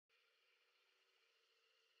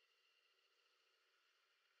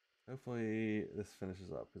Hopefully this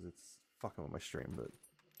finishes up because it's fucking with my stream, but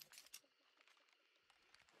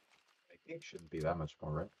I think it shouldn't be that much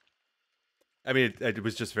more, right? I mean, it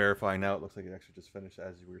was just verifying now. It looks like it actually just finished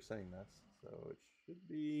as we were saying this, so it should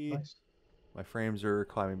be. Nice. My frames are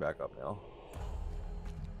climbing back up now.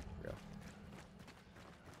 Yeah.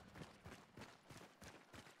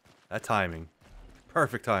 That timing,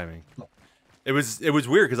 perfect timing. It was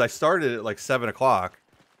weird because I started at like 7 o'clock,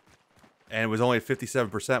 and it was only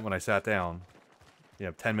 57% when I sat down.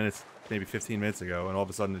 10 minutes, maybe 15 minutes ago, and all of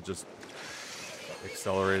a sudden it just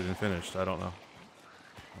accelerated and finished. I don't know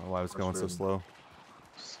why it was going so slow.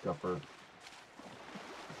 Scupper.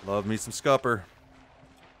 Love me some scupper.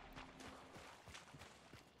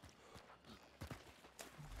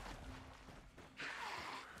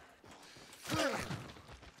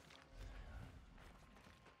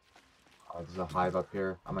 Oh, there's a hive up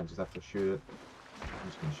here. I might just have to shoot it. I'm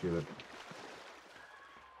just gonna shoot it.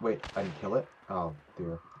 Wait, I didn't kill it? Oh,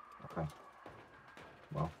 dear. Okay.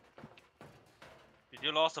 Well. Did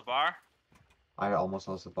you lose a bar? I almost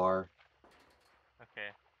lost a bar. Okay.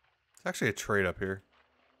 It's actually a trade up here.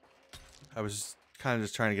 I was kind of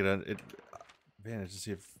just trying to get an advantage to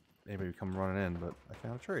see if anybody would come running in, but I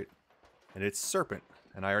found a trait. And it's Serpent,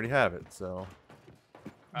 and I already have it, so...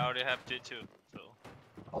 I already have two too, so...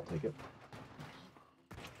 I'll take it.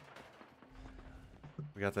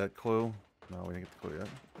 We got that clue? No, we didn't get the clue yet.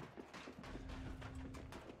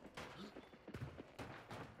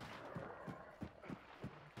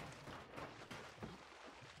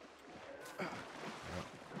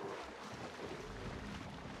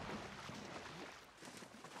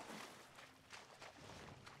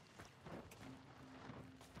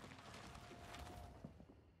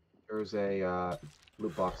 There's a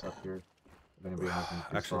loot box up here. If anybody has any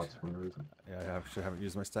free Actually, slots for any reason. Yeah, I actually haven't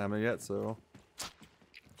used my stamina yet, so...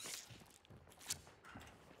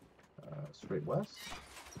 Straight west?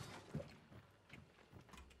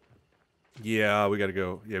 Yeah, we gotta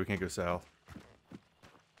go. Yeah, we can't go south.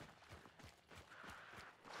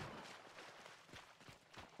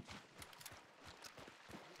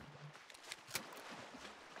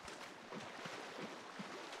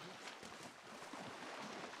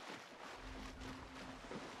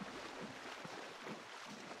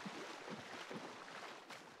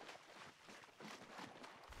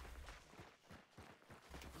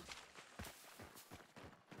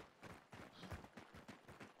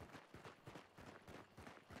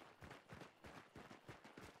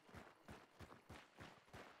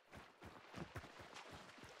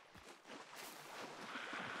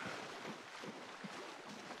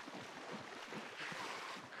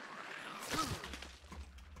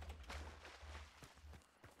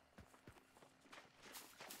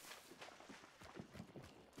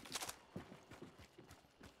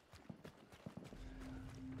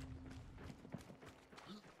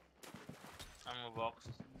 Ammo box.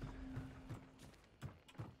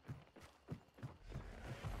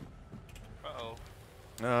 Uh-oh.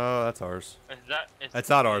 Oh, that's ours. It's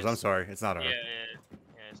not ours. I'm sorry. It's not ours. Yeah,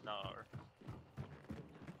 it's not ours.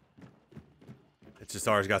 It's just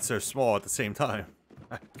ours got so small at the same time.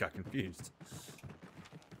 I got confused.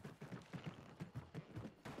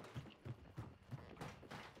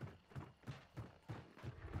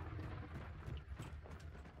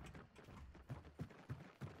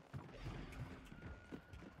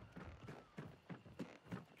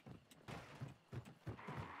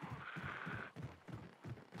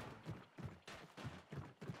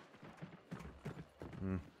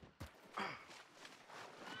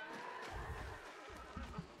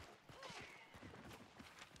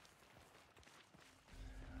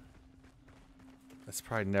 It's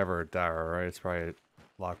probably never a Darrow, right? It's probably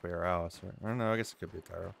Lock Bay or Alice, right? I don't know. I guess it could be a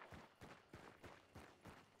Darrow.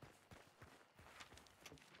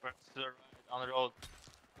 Right to the right, on the road.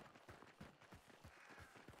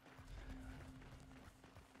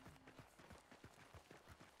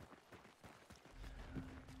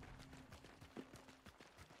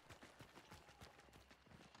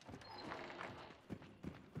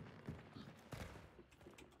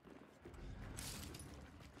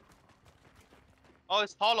 Oh,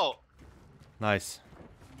 it's hollow. Nice.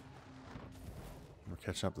 We're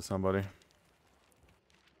catching up to somebody.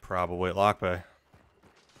 Probably at Lock Bay.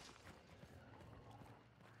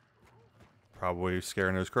 Probably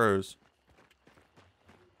scaring those crows.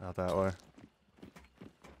 Out that way.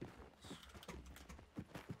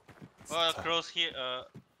 Well, crows here.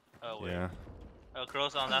 Wait. Yeah.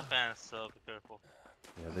 Crows on that fence, so be careful.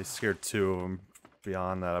 Yeah, they scared two of them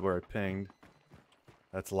beyond that where I pinged.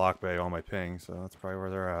 That's Lock Bay on my ping, so that's probably where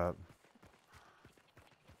they're at.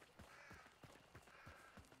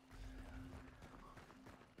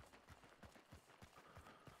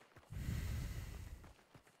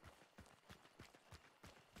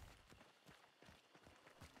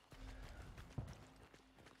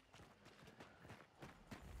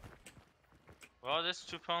 Well, these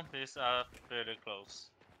 2 pumps are fairly close.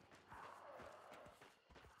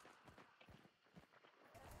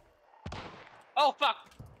 Oh fuck!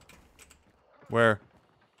 Where?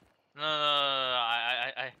 No,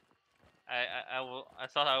 I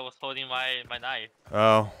thought I was holding my knife.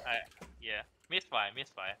 Oh. Yeah, misfire.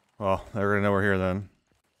 Well, they're gonna know we're here then.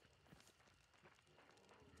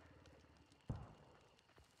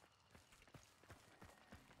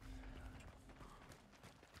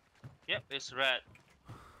 Yep, it's red.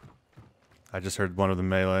 I just heard one of them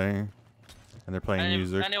melee, and they're playing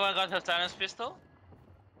music. Anyone got a silence pistol?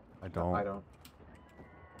 I don't. I don't.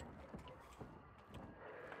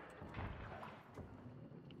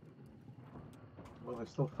 Well, they're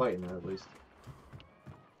still fighting at least.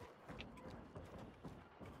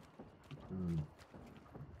 Hmm.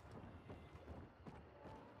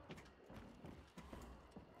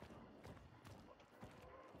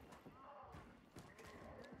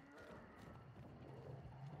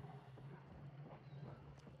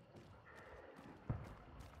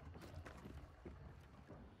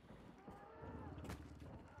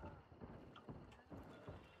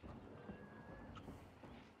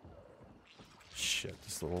 Shit,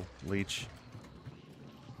 this little leech.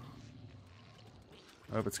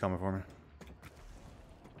 I hope it's coming for me.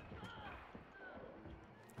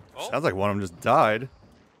 Oh, Sounds like one of them just died.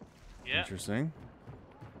 yeah. Interesting.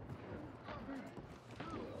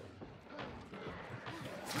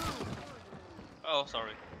 Oh,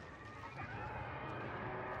 sorry.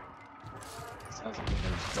 Sounds like they're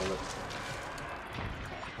gonna kill it.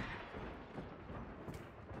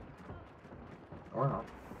 Or not.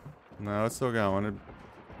 No, it's still going.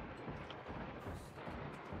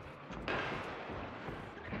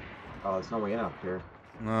 Oh, there's no way in up here.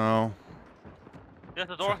 No. There's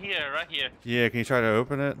a door here, right here. Yeah, can you try to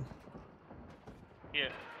open it? Here.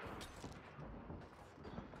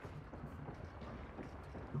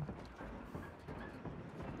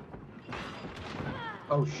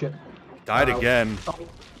 Oh shit. Died again. Oh.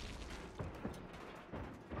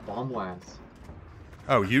 Bomb lance.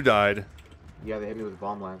 Oh, you died. Yeah, they hit me with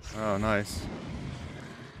bomb lance. Oh, nice.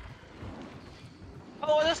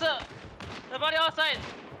 Oh, there's the body outside.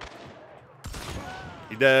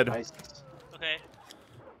 He dead. Nice. Okay.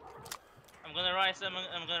 I'm gonna rise. I'm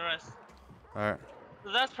gonna rise. Alright.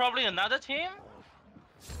 So that's probably another team.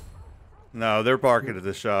 No, they're barking at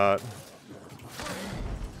the shot.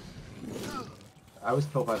 I was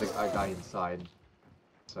killed by the guy inside.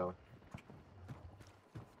 So.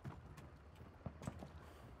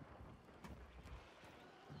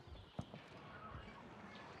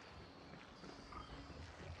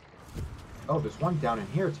 Oh, there's one down in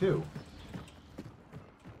here too.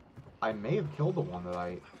 I may have killed the one that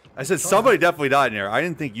I said somebody definitely died in there. I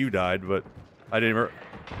didn't think you died, but I didn't.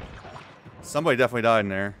 Somebody definitely died in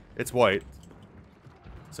there. It's white.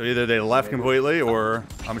 So either they left Maybe. completely, or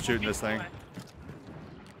I'm shooting this thing.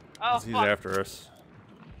 Oh, 'Cause he's fuck. after us.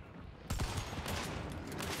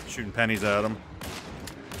 Shooting pennies at him.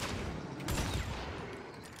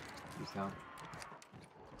 He's down.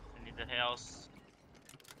 I need the health.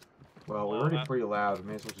 Well, we're already pretty loud. We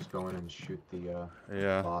may as well just go in and shoot the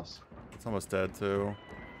Yeah, boss. it's almost dead too.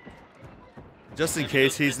 Just in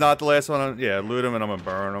case he's not the last one. Yeah, loot him and I'm gonna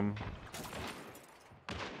burn him.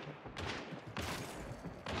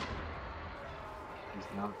 He's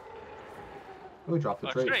down. Oh, we dropped the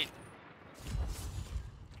Oh, trait. straight.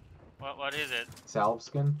 What is it? Salve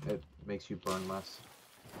skin. It makes you burn less.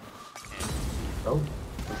 Oh,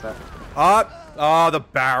 what's that? Ah, the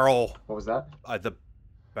barrel. What was that? The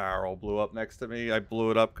barrel blew up next to me. I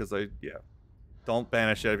blew it up because yeah. Don't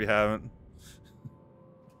banish it if you haven't.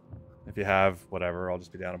 If you have, whatever, I'll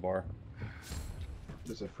just be down a bar.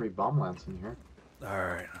 There's a free bomb lance in here.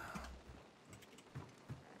 Alright.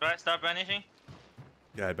 Do I start banishing?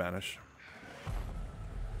 Yeah, I banish.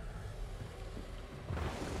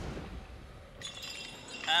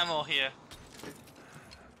 Ammo here.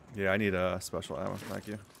 Yeah, I need a special ammo, thank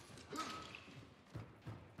you.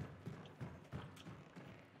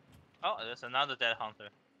 Oh, there's another dead hunter.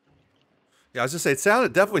 Yeah, I was just saying,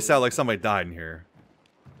 definitely sounded like somebody died in here.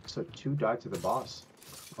 So 2 died to the boss.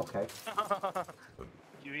 Okay.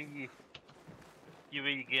 You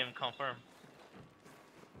really game confirm.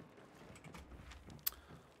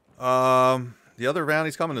 The other round,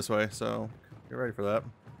 he's coming this way, so get ready for that.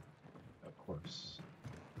 Of course.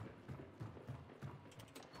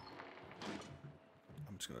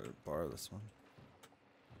 I'm just gonna borrow this one.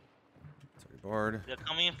 It's already barred. They're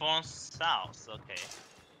coming from south. Okay.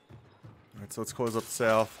 Alright, so let's close up the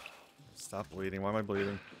south. Stop bleeding. Why am I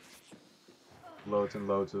bleeding? Loads and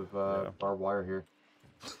loads of Yeah. barbed wire here.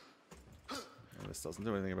 Oh, this doesn't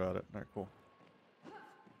do anything about it. Alright, cool.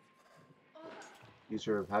 Use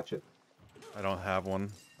your hatchet. I don't have one.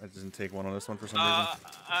 I didn't take one on this one for some reason.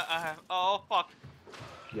 I have. Oh fuck.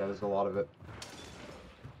 Yeah, there's a lot of it.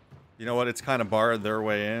 You know what? It's kind of barred their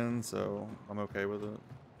way in, so I'm okay with it.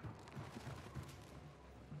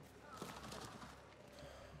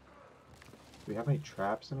 Do we have any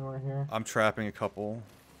traps anywhere here? I'm trapping a couple.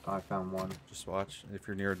 Oh, I found one. Just watch if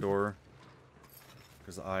you're near a door.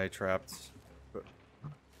 Because I trapped a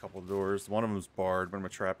couple of doors. One of them's barred, but I'm going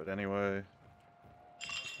to trap it anyway.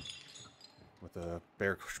 With a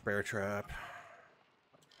bear trap.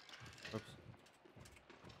 Oops.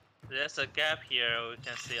 There's a gap here. We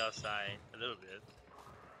can see outside a little bit.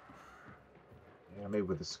 Yeah, maybe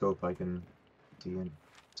with the scope I can see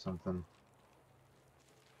something.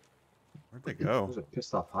 Where'd they go? There's a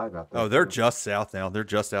pissed off hive out there. Oh, they're too. just south now. They're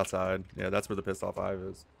just outside. Yeah, that's where the pissed off hive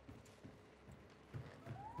is.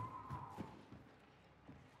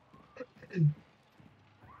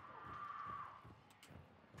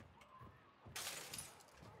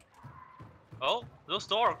 Oh, those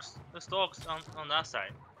dogs. Those dogs on that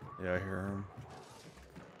side. Yeah, I hear them.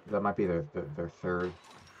 That might be their third.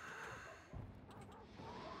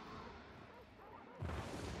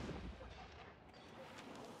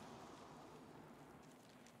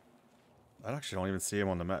 I actually don't even see them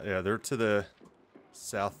on the map. Yeah, they're to the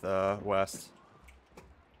south west.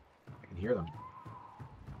 I can hear them.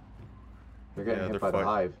 They're getting Yeah, hit they're by the fight-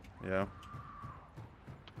 hive. Yeah.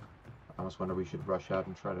 I almost wonder we should rush out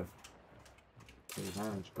and try to take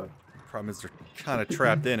advantage, but Problem is they're kind of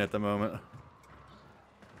trapped in at the moment.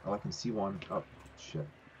 oh, I can see one. Oh, shit.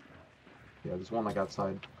 Yeah, there's one like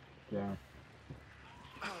outside. Yeah.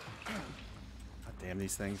 God damn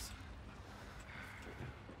these things.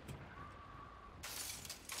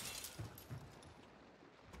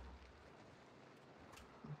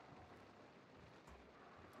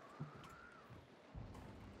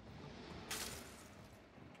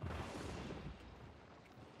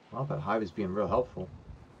 Well, that hive is being real helpful.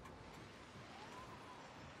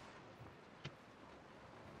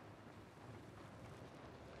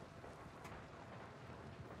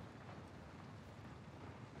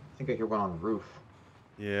 I think I hear one on the roof.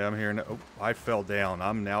 Yeah, I'm hearing. Oh, I fell down.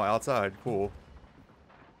 I'm now outside. Cool.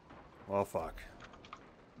 Well, fuck.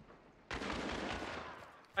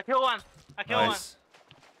 I killed one. I killed one. Nice.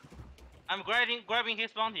 I'm grabbing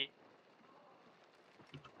his bounty.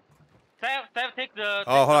 Take the.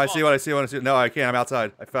 Oh, hold on. I see what I see. What I see. No, I can't. I'm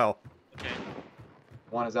outside. I fell. Okay.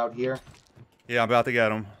 One is out here. Yeah, I'm about to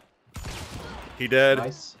get him. He dead.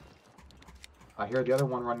 Nice. I hear the other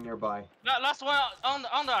one run nearby. Last one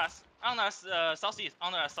under us. Under us, southeast.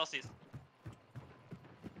 Under us, southeast.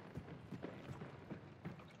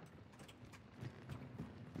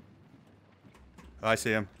 I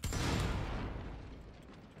see him.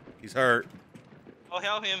 He's hurt. Oh,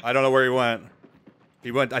 help him. I don't know where he went. He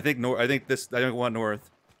went. I think north. I think he went north,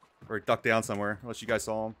 or he ducked down somewhere. Unless you guys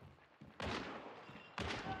saw him.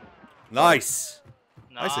 Nice.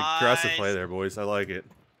 Nice aggressive play there, boys. I like it.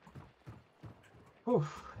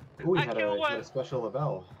 Oof. Ooh, he I had killed a one. special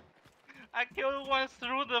level. I killed one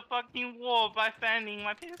through the fucking wall by fanning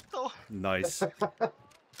my pistol. Nice.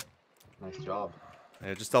 Nice job.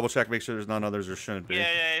 Yeah, just double check, make sure there's none others there shouldn't be.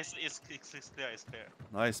 Yeah, it's clear, it's clear.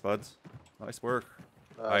 Nice, buds. Nice work.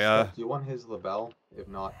 Steph, do you want his label? If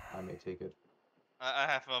not, I may take it. I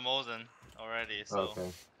have a Mosin already, so.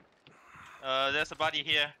 Okay. There's a body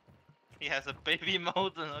here. He has a baby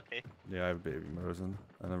Mosin, okay. Yeah, I have baby Mosin.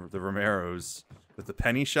 And the Romeros with the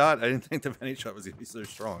penny shot. I didn't think the penny shot was gonna be so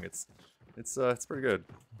strong. It's pretty good.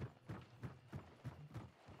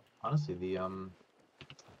 Honestly, the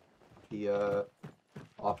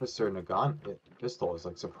Officer Nagant pistol is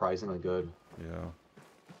like surprisingly good. Yeah.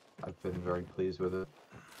 I've been very pleased with it.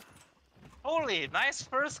 Holy, nice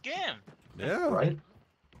first game. Yeah. Right?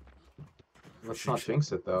 Let's not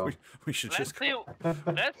jinx it though. We should Let's just. see.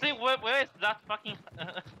 Let's see where is that fucking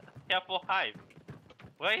careful hive?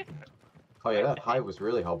 Where is it? Oh yeah, that hive was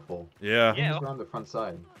really helpful. Yeah. Yeah. It was around the front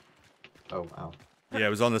side. Oh, ow. Yeah, it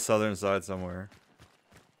was on the southern side somewhere.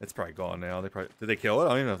 It's probably gone now. Did they kill it? I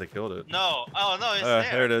don't even know if they killed it. No. Oh no, it's There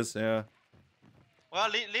there. it is. Yeah. Well,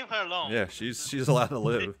 leave her alone. Yeah, she's allowed to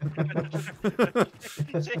live.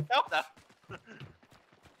 She helped us.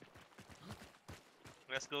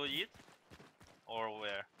 Let's go eat. Or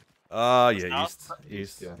where? Yeah, South?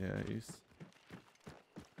 east. Yeah. Yeah, east.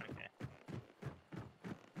 Okay.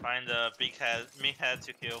 Find the big head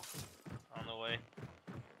to kill on the way.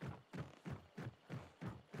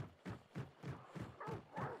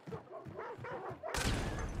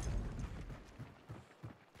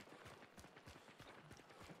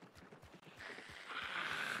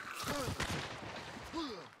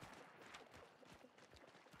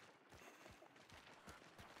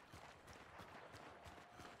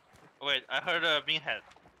 wait. I heard a beanhead.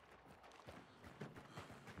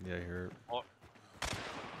 Yeah, here. Oh.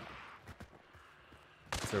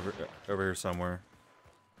 It's over here somewhere.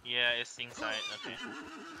 Yeah, it's inside. Okay.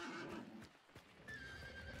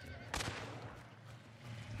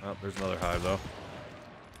 Oh, there's another hive though.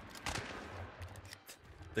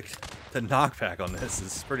 The knockback on this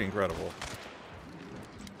is pretty incredible.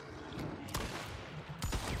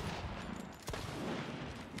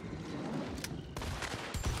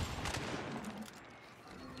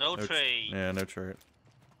 No trade. Yeah, no trade.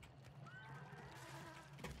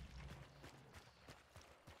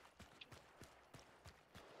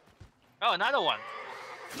 Oh, another one.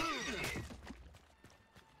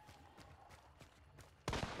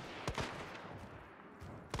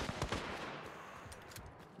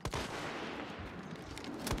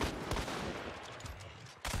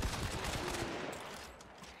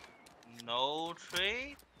 No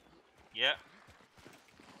trade? Yeah.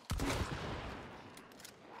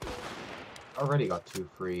 Already got 2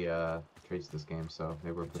 free trades this game, so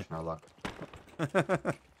maybe we're pushing our luck.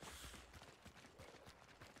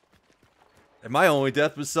 And my only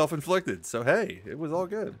death was self-inflicted, so hey, it was all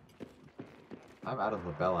good. I'm out of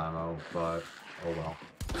lapel ammo, but oh well.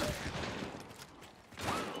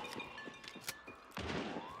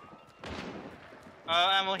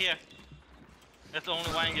 Ammo here. There's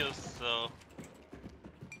only one use, so.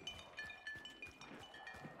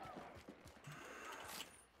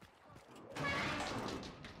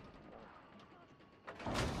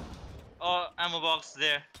 Oh, ammo box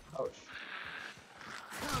there. Oh,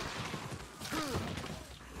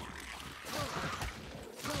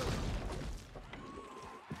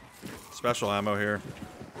 Special ammo here.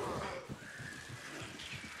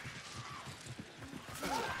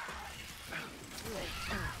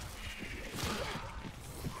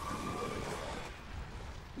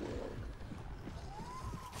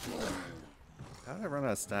 How did I run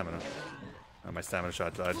out of stamina? Oh, my stamina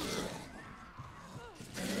shot died.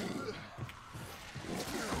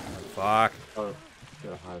 Fuck. oh,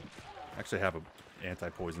 got a hive. I actually have an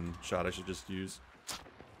anti-poison shot I should just use.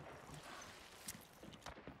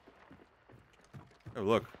 Oh,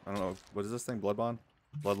 look. I don't know. What is this thing? Blood Bond?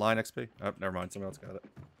 Bloodline XP? Oh, never mind. Someone else got it.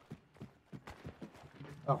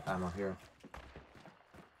 Oh, ammo here.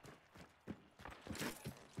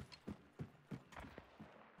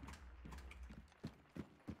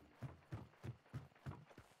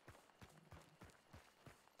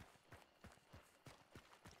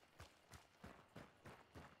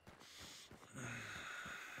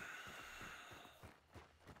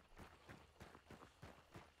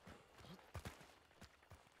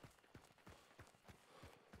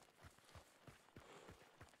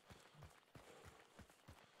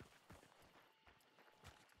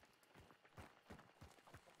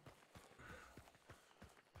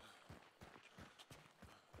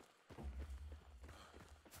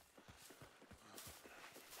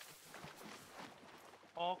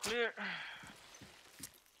 All clear.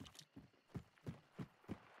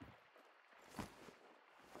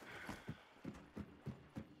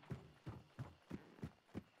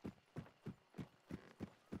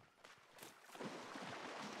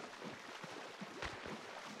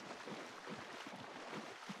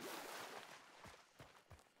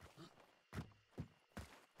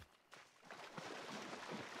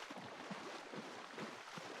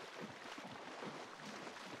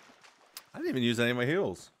 I didn't even use any of my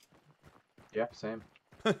heals. Yeah, same.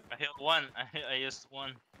 I hit one. I used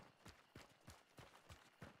one.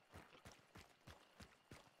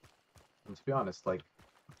 And to be honest, like,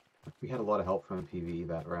 we had a lot of help from the PvE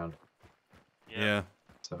that round. Yeah.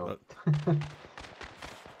 So.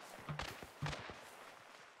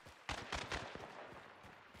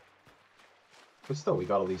 But still, we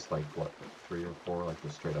got at least, like, what, 3 or 4, like,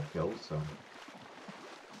 just straight up kills, so.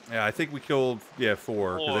 Yeah, I think we killed, 4. Because I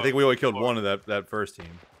Four. think we only killed Four. one of that first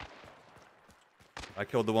team. I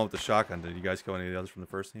killed the one with the shotgun. Did you guys kill any of the others from the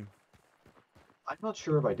first team? I'm not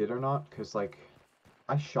sure if I did or not, because, like,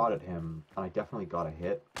 I shot at him, and I definitely got a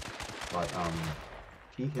hit, but,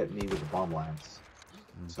 he hit me with a bomb lance.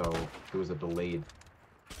 So, it was a delayed,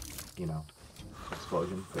 you know,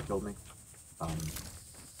 explosion that killed me.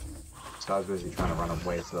 So I was basically trying to run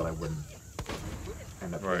away so that I wouldn't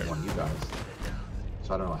end up hitting one of you guys.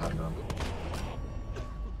 So I don't know what happened to him.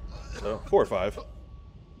 So, 4 or 5.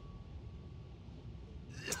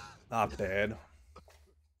 Not bad.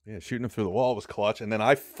 Yeah, shooting him through the wall was clutch. And then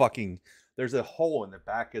there's a hole in the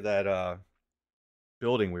back of that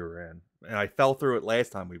building we were in. And I fell through it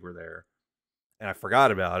last time we were there. And I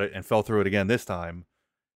forgot about it and fell through it again this time.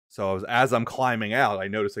 So as I'm climbing out, I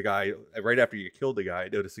noticed a guy, right after you killed the guy, I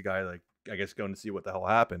noticed a guy like I guess, going to see what the hell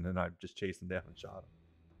happened, and I just chased him down and shot him.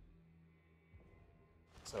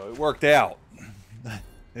 So it worked out.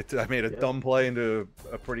 I made a dumb play into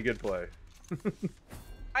a pretty good play.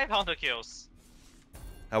 500 kills.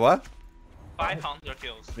 How what? 500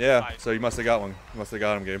 kills. Yeah, 5. so you must have got one. You must have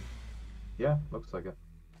got him, Gabe. Yeah, looks like it.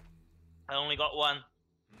 I only got 1.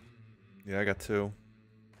 Yeah, I got 2.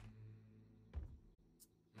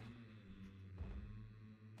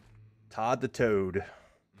 Todd the Toad.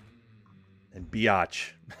 And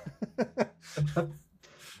Biatch.